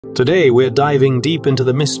Today we're diving deep into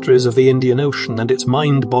the mysteries of the Indian Ocean and its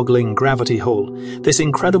mind-boggling gravity hole. This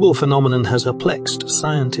incredible phenomenon has perplexed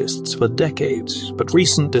scientists for decades, but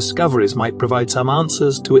recent discoveries might provide some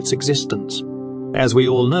answers to its existence. As we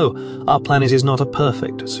all know, our planet is not a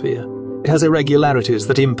perfect sphere. It has irregularities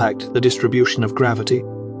that impact the distribution of gravity.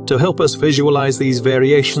 To help us visualize these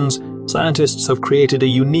variations, scientists have created a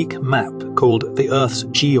unique map called the Earth's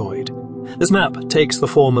geoid. This map takes the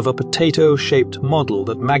form of a potato-shaped model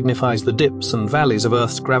that magnifies the dips and valleys of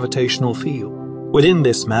Earth's gravitational field. Within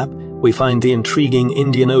this map, we find the intriguing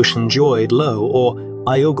Indian Ocean geoid low, or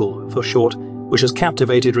IOGL for short, which has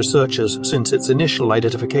captivated researchers since its initial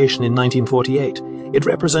identification in 1948. It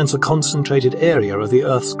represents a concentrated area of the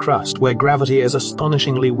Earth's crust where gravity is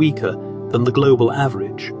astonishingly weaker than the global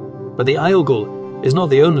average. But the IOGL is not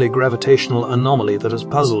the only gravitational anomaly that has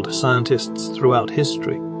puzzled scientists throughout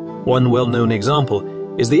history. One well-known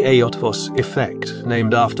example is the Eötvös effect,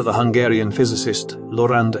 named after the Hungarian physicist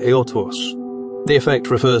Loránd Eötvös. The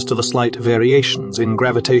effect refers to the slight variations in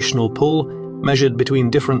gravitational pull measured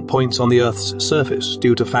between different points on the Earth's surface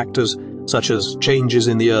due to factors such as changes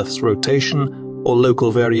in the Earth's rotation or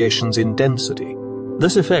local variations in density.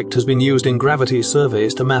 This effect has been used in gravity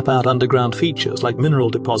surveys to map out underground features like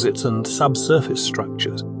mineral deposits and subsurface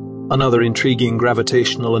structures. Another intriguing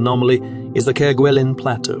gravitational anomaly is the Kerguelen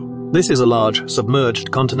Plateau. This is a large,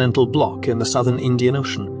 submerged continental block in the southern Indian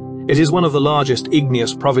Ocean. It is one of the largest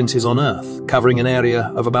igneous provinces on Earth, covering an area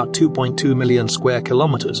of about 2.2 million square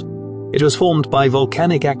kilometers. It was formed by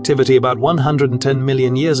volcanic activity about 110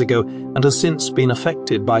 million years ago and has since been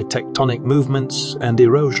affected by tectonic movements and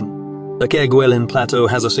erosion. The Kerguelen Plateau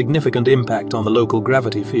has a significant impact on the local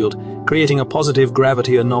gravity field, creating a positive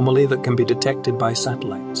gravity anomaly that can be detected by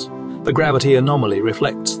satellites. The gravity anomaly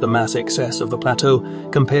reflects the mass excess of the plateau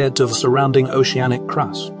compared to the surrounding oceanic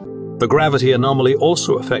crust. The gravity anomaly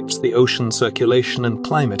also affects the ocean circulation and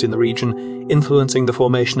climate in the region, influencing the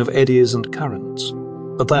formation of eddies and currents.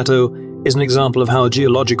 The plateau is an example of how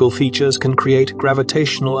geological features can create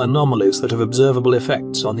gravitational anomalies that have observable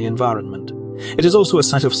effects on the environment. It is also a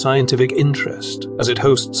site of scientific interest, as it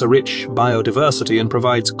hosts a rich biodiversity and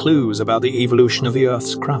provides clues about the evolution of the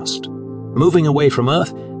Earth's crust. Moving away from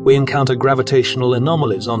Earth, we encounter gravitational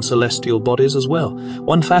anomalies on celestial bodies as well.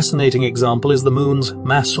 One fascinating example is the Moon's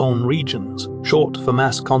mason regions, short for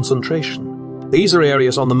mass concentration. These are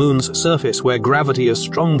areas on the Moon's surface where gravity is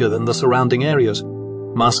stronger than the surrounding areas.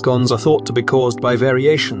 Mascons are thought to be caused by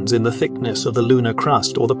variations in the thickness of the lunar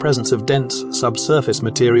crust or the presence of dense subsurface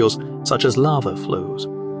materials such as lava flows.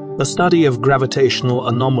 The study of gravitational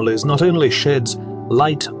anomalies not only sheds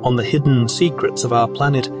light on the hidden secrets of our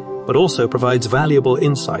planet, but also provides valuable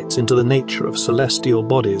insights into the nature of celestial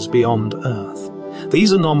bodies beyond Earth.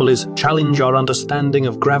 These anomalies challenge our understanding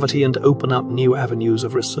of gravity and open up new avenues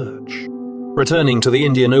of research. Returning to the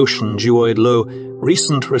Indian Ocean geoid low,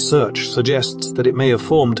 recent research suggests that it may have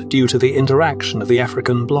formed due to the interaction of the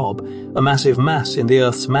African blob, a massive mass in the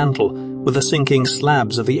Earth's mantle, with the sinking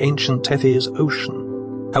slabs of the ancient Tethys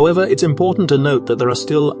Ocean. However, it's important to note that there are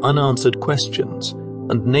still unanswered questions,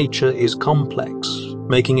 and nature is complex,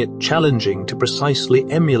 making it challenging to precisely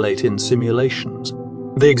emulate in simulations.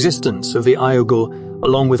 The existence of the IOGL,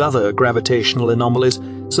 along with other gravitational anomalies,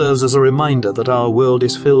 serves as a reminder that our world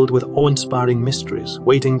is filled with awe-inspiring mysteries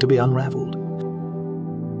waiting to be unraveled.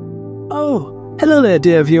 Oh, hello there,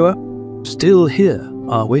 dear viewer. Still here,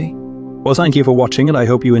 are we? Well, thank you for watching, and I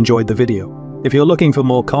hope you enjoyed the video. If you're looking for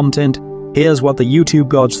more content, here's what the YouTube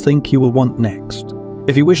gods think you will want next.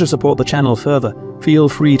 If you wish to support the channel further, feel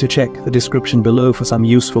free to check the description below for some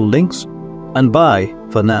useful links. And bye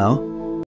for now.